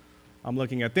we? I'm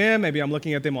looking at them. Maybe I'm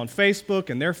looking at them on Facebook,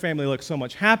 and their family looks so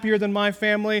much happier than my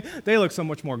family. They look so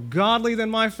much more godly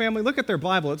than my family. Look at their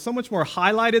Bible. It's so much more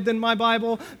highlighted than my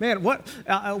Bible. Man,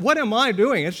 what am I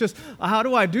doing? It's just, how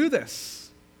do I do this?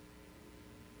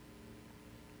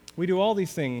 We do all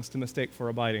these things to mistake for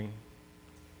abiding.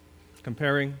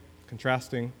 Comparing,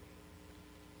 contrasting.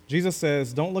 Jesus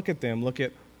says, don't look at them, look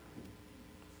at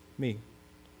me.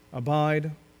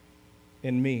 Abide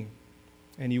in me,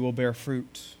 and you will bear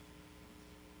fruit,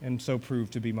 and so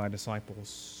prove to be my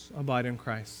disciples. Abide in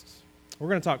Christ. We're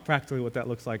going to talk practically what that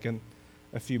looks like in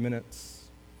a few minutes.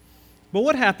 But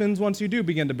what happens once you do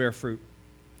begin to bear fruit?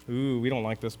 Ooh, we don't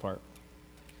like this part.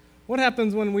 What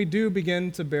happens when we do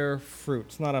begin to bear fruit?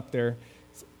 It's not up there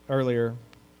earlier.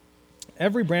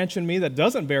 Every branch in me that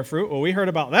doesn't bear fruit, well, we heard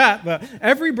about that, but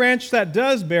every branch that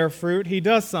does bear fruit, he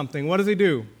does something. What does he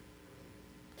do?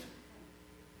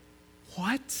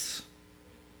 What?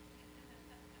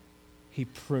 He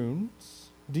prunes.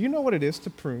 Do you know what it is to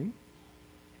prune?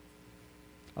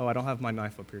 Oh, I don't have my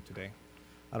knife up here today.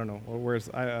 I don't know.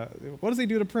 What does he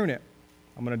do to prune it?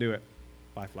 I'm going to do it.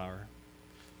 Bye, flower.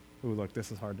 Ooh, look,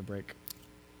 this is hard to break.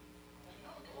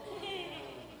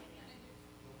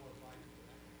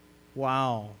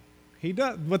 Wow. He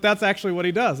does, but that's actually what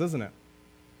he does, isn't it?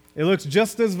 It looks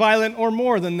just as violent or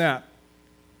more than that.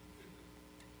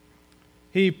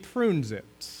 He prunes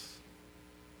it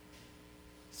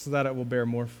so that it will bear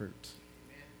more fruit,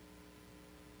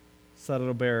 so that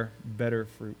it'll bear better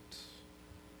fruit.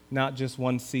 Not just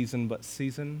one season, but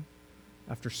season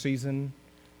after season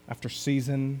after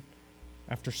season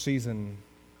after season.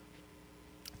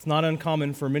 It's not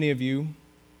uncommon for many of you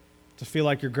to feel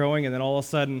like you're growing and then all of a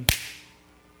sudden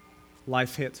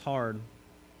life hits hard.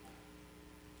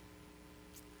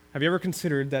 Have you ever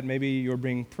considered that maybe you're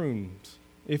being pruned?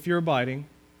 If you're abiding,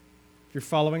 if you're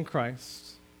following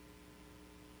Christ,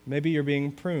 maybe you're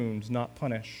being pruned, not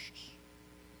punished.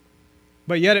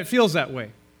 But yet it feels that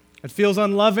way. It feels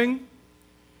unloving.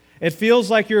 It feels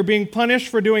like you're being punished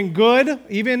for doing good.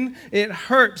 Even it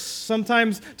hurts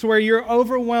sometimes to where you're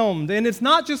overwhelmed. And it's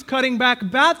not just cutting back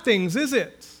bad things, is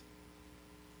it?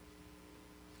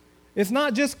 It's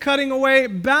not just cutting away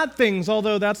bad things,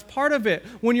 although that's part of it.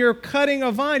 When you're cutting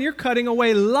a vine, you're cutting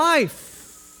away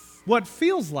life, what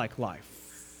feels like life.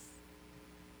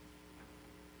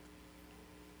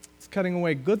 It's cutting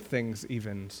away good things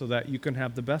even so that you can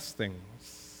have the best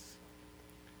things.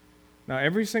 Now,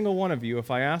 every single one of you,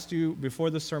 if I asked you before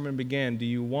the sermon began, do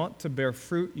you want to bear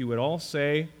fruit? You would all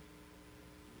say,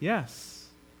 yes,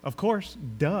 of course,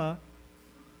 duh.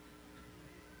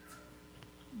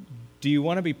 Do you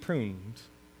want to be pruned?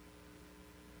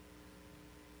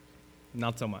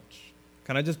 Not so much.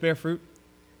 Can I just bear fruit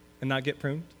and not get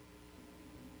pruned?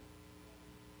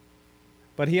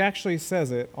 But he actually says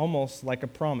it almost like a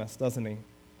promise, doesn't he?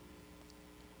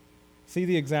 See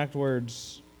the exact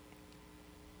words.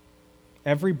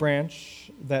 Every branch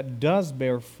that does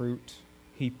bear fruit,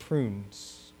 he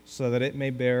prunes so that it may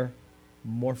bear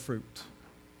more fruit.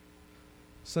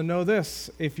 So know this,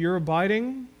 if you're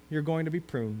abiding, you're going to be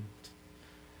pruned.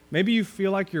 Maybe you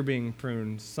feel like you're being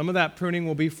pruned. Some of that pruning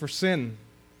will be for sin.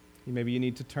 Maybe you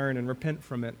need to turn and repent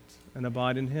from it and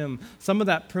abide in him. Some of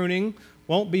that pruning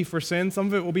won't be for sin. Some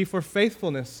of it will be for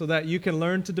faithfulness so that you can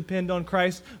learn to depend on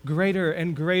Christ greater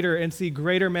and greater and see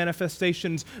greater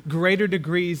manifestations, greater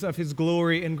degrees of his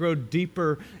glory, and grow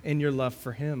deeper in your love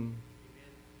for him.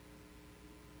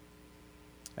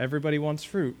 Everybody wants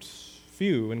fruit.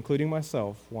 Few, including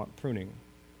myself, want pruning.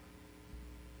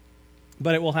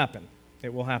 But it will happen.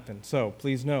 It will happen. So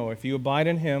please know, if you abide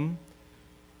in him,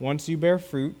 once you bear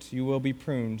fruit, you will be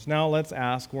pruned. Now let's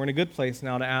ask, we're in a good place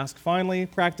now to ask, finally,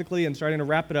 practically, and starting to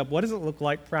wrap it up, what does it look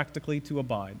like practically to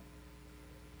abide?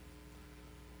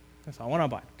 Yes, I want to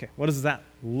abide. Okay, what does that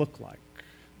look like?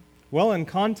 Well, in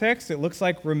context, it looks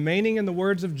like remaining in the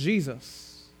words of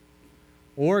Jesus,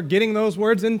 or getting those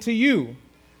words into you.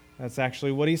 That's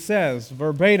actually what he says,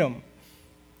 verbatim.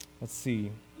 Let's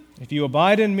see. If you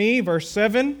abide in me, verse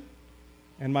 7,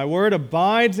 and my word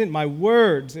abides in my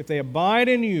words, if they abide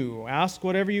in you, ask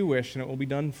whatever you wish, and it will be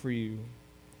done for you.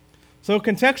 So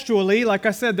contextually, like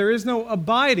I said, there is no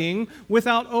abiding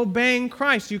without obeying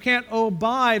Christ. You can't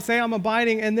abide, say I'm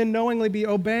abiding, and then knowingly be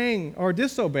obeying or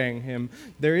disobeying him.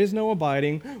 There is no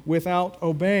abiding without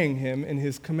obeying him in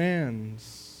his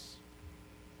commands.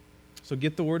 So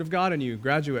get the Word of God in you,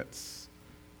 graduates.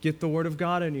 Get the Word of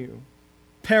God in you.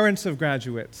 Parents of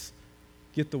graduates,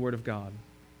 get the Word of God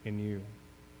in you.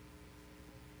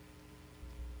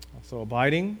 So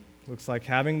abiding looks like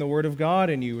having the Word of God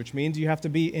in you, which means you have to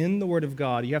be in the Word of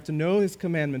God. You have to know his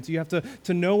commandments. You have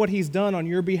to know what he's done on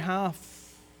your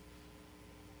behalf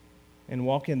and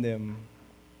walk in them.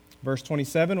 Verse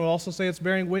 27 will also say it's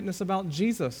bearing witness about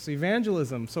Jesus,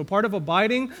 evangelism. So part of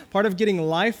abiding, part of getting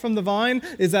life from the vine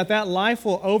is that life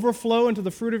will overflow into the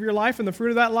fruit of your life, and the fruit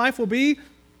of that life will be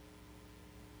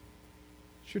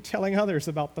you're telling others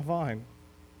about the vine.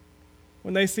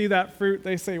 When they see that fruit,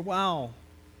 they say, wow,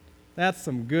 that's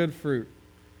some good fruit.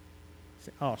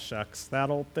 Say, oh, shucks, that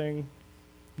old thing.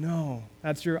 No,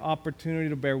 that's your opportunity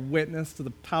to bear witness to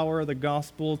the power of the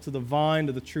gospel, to the vine,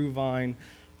 to the true vine,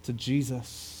 to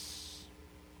Jesus.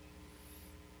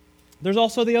 There's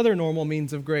also the other normal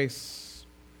means of grace.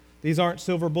 These aren't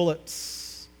silver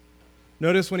bullets.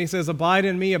 Notice when he says, abide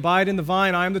in me, abide in the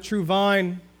vine, I am the true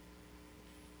vine.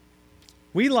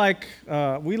 We like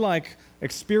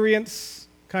experience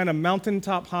kind of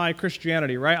mountaintop high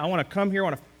Christianity, right? I want to come here, I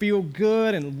want to feel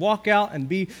good and walk out and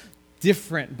be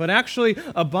different. But actually,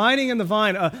 abiding in the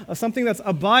vine, something that's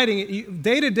abiding,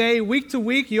 day to day, week to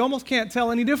week, you almost can't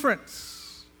tell any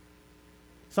difference.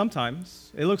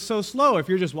 Sometimes. It looks so slow if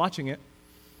you're just watching it.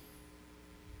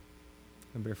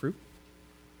 And bear fruit.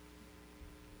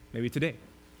 Maybe today.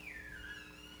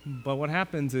 But what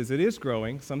happens is it is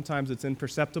growing. Sometimes it's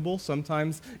imperceptible.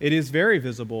 Sometimes it is very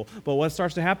visible. But what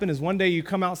starts to happen is one day you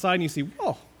come outside and you see,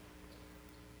 whoa,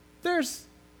 there's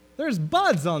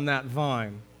buds on that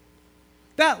vine.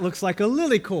 That looks like a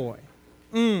lilycoy.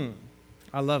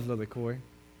 I love lilycoy.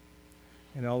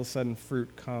 And all of a sudden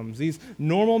fruit comes. These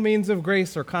normal means of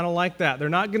grace are kind of like that. They're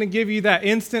not going to give you that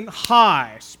instant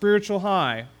high, spiritual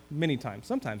high, many times.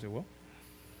 Sometimes it will.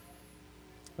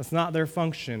 That's not their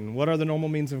function. What are the normal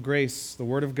means of grace? The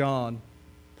Word of God,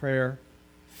 prayer,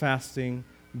 fasting,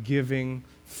 giving,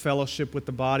 fellowship with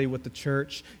the body, with the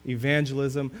church,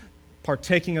 evangelism,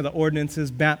 partaking of the ordinances,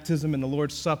 baptism and the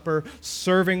Lord's Supper,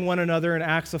 serving one another in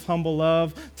acts of humble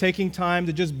love, taking time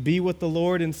to just be with the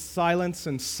Lord in silence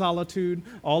and solitude.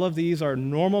 All of these are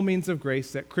normal means of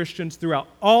grace that Christians throughout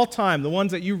all time, the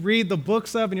ones that you read the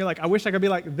books of and you're like, I wish I could be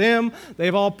like them,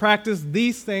 they've all practiced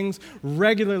these things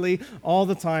regularly all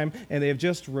the time, and they have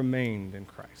just remained in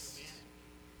Christ.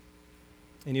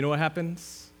 And you know what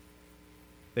happens?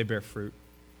 They bear fruit.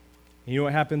 And you know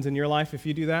what happens in your life if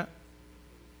you do that?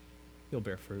 You'll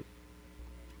bear fruit.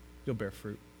 You'll bear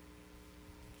fruit.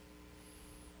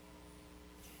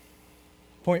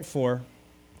 Point 4,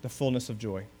 the fullness of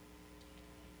joy.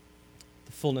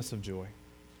 The fullness of joy.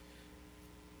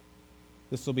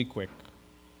 This will be quick.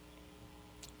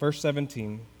 Verse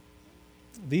 17.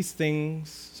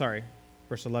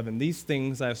 Verse 11. These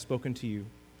things I have spoken to you,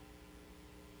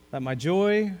 that my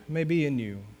joy may be in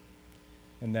you,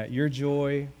 and that your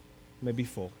joy may be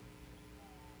full.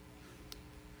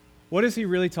 What is he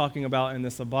really talking about in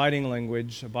this abiding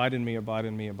language? Abide in me, abide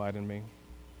in me, abide in me.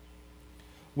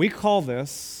 We call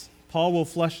this, Paul will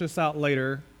flesh this out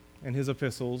later in his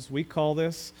epistles, we call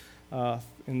this,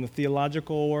 in the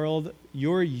theological world,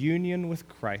 your union with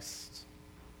Christ.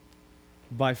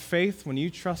 By faith, when you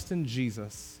trust in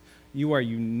Jesus, you are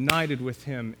united with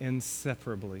him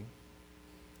inseparably.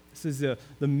 This is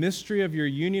the mystery of your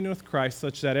union with Christ,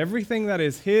 such that everything that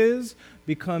is his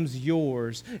becomes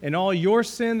yours. And all your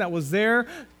sin that was there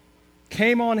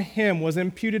came on him, was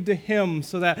imputed to him,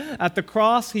 so that at the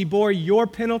cross he bore your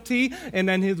penalty, and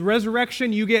then his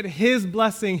resurrection you get his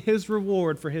blessing, his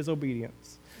reward for his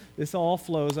obedience. This all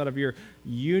flows out of your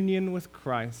union with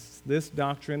Christ. This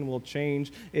doctrine will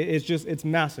change. It's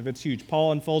massive. It's huge.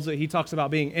 Paul unfolds it. He talks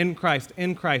about being in Christ,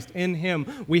 in Christ, in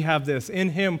him we have this,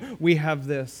 in him we have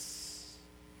this.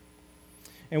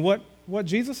 And what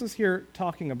Jesus is here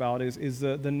talking about is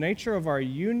the nature of our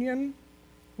union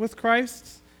with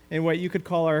Christ and what you could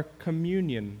call our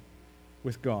communion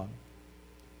with God.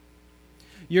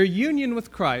 Your union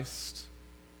with Christ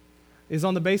is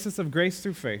on the basis of grace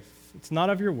through faith. It's not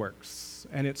of your works,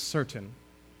 and it's certain.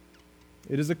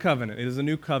 It is a covenant. It is a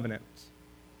new covenant.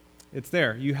 It's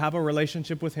there. You have a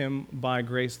relationship with him by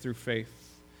grace through faith.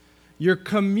 Your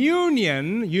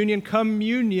communion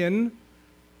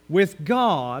with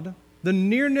God, the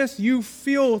nearness you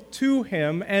feel to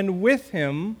him and with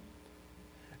him,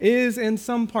 is in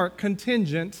some part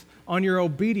contingent on your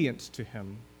obedience to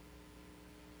him.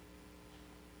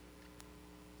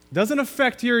 Doesn't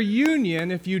affect your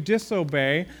union if you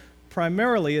disobey.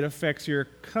 Primarily, it affects your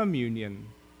communion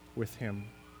with Him.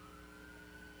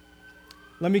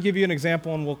 Let me give you an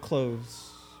example and we'll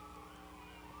close.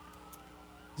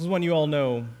 This is one you all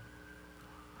know.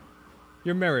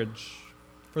 Your marriage,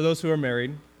 for those who are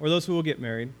married or those who will get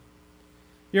married,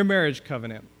 your marriage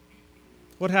covenant.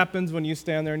 What happens when you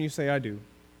stand there and you say, I do?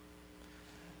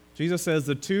 Jesus says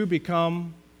the two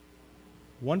become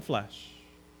one flesh.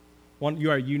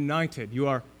 You are united. You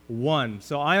are one.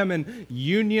 So I am in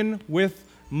union with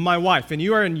my wife, and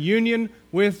you are in union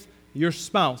with your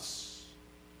spouse.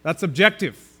 That's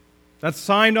objective. That's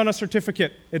signed on a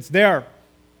certificate. It's there.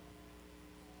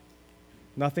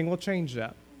 Nothing will change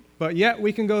that. But yet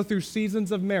we can go through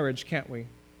seasons of marriage, can't we?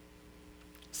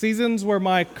 Seasons where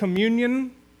my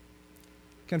communion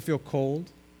can feel cold,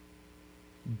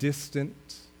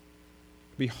 distant,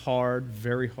 be hard,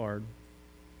 very hard.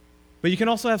 But you can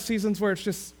also have seasons where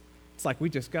it's like we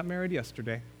just got married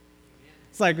yesterday.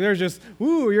 It's like there's just,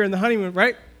 you're in the honeymoon,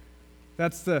 right?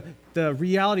 That's the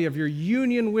reality of your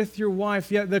union with your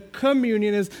wife. Yet the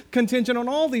communion is contingent on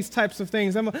all these types of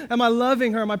things. Am I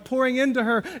loving her? Am I pouring into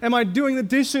her? Am I doing the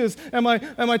dishes? Am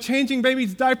I changing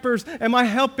baby's diapers? Am I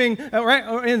helping? Right?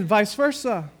 And vice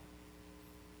versa.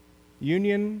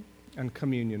 Union and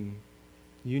communion.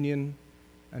 Union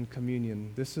and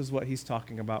communion. This is what he's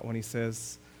talking about when he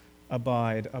says,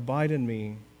 abide in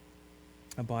me,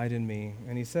 abide in me.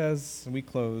 And he says, and we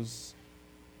close,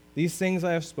 these things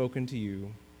I have spoken to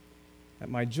you, that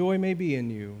my joy may be in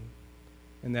you,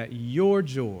 and that your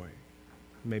joy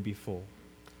may be full.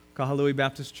 Kahalui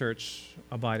Baptist Church,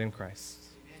 abide in Christ.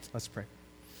 Let's pray.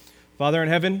 Father in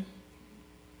heaven,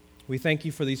 we thank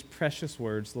you for these precious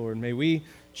words, Lord. May we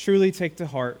truly take to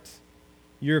heart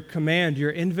your command,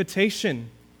 your invitation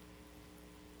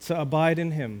to abide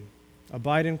in Him.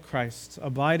 Abide in Christ,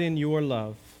 abide in your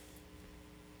love,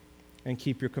 and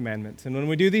keep your commandments. And when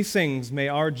we do these things, may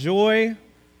our joy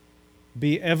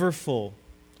be ever full,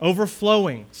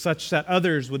 overflowing, such that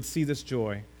others would see this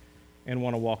joy and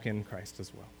want to walk in Christ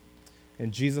as well.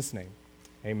 In Jesus' name,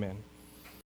 amen.